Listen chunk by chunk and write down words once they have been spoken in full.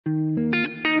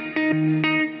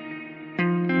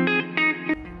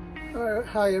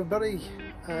Hi everybody,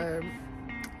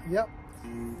 yep,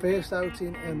 first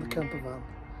outing in the camper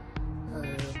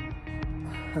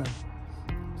van.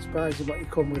 Surprising what you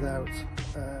come without.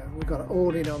 We've got an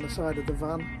awning on the side of the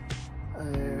van,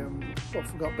 but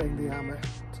forgot bring the hammer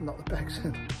to knock the pegs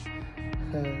in.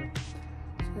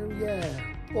 So yeah,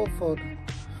 all fun.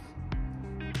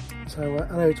 So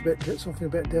I know it's something a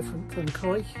bit different than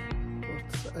koi,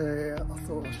 but I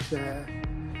thought I'd share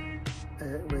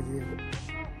with you.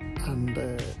 And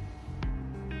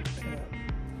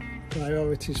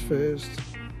priorities first,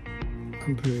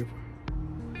 and brew.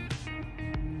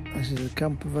 This is a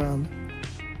camper van.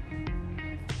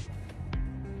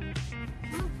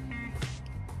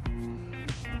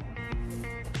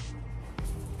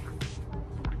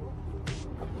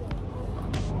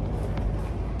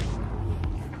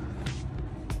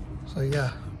 So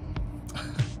yeah,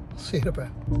 see you in a bit.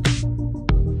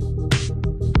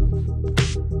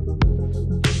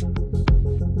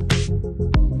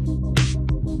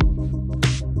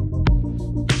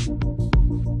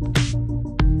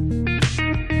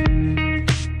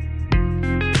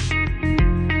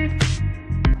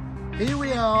 Here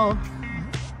we are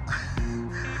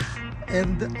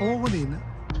in the awning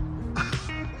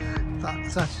that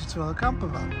attaches to our camper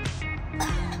van.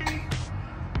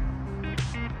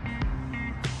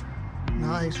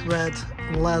 Nice red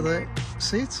leather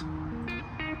seat,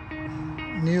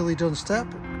 newly done step,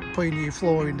 putting new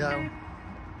flooring down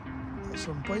at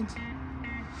some point.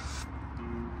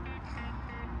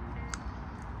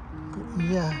 But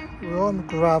yeah, we're on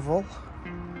gravel,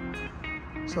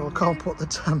 so I can't put the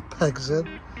 10 pegs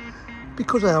in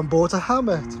because I haven't bought a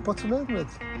hammer to put them in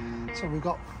with. So we've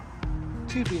got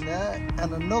tubing there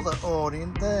and another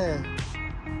awning there,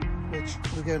 which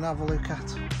we're going to have a look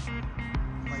at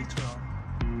later on.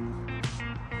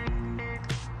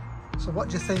 So what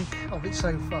do you think of it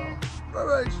so far?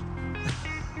 Right.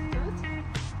 Good.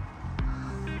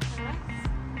 Nice.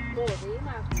 More room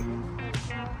out in it as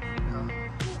well. Yeah.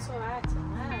 It's alright in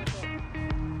there, but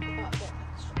you've got a bit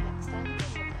extra extending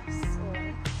with this, so I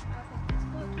think it's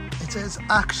good. It is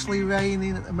actually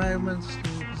raining at the moment, as you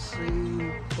can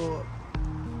see, but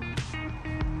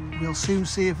we'll soon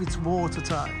see if it's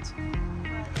watertight.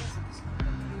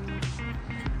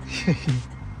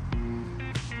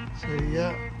 So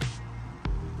yeah.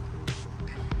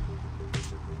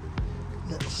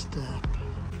 Little step.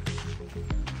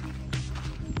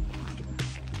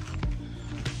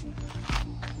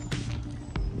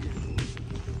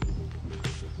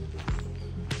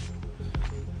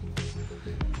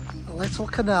 A little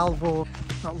canal walk,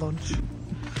 not lunch.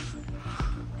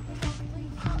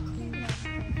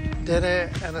 Dinner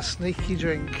and a sneaky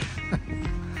drink.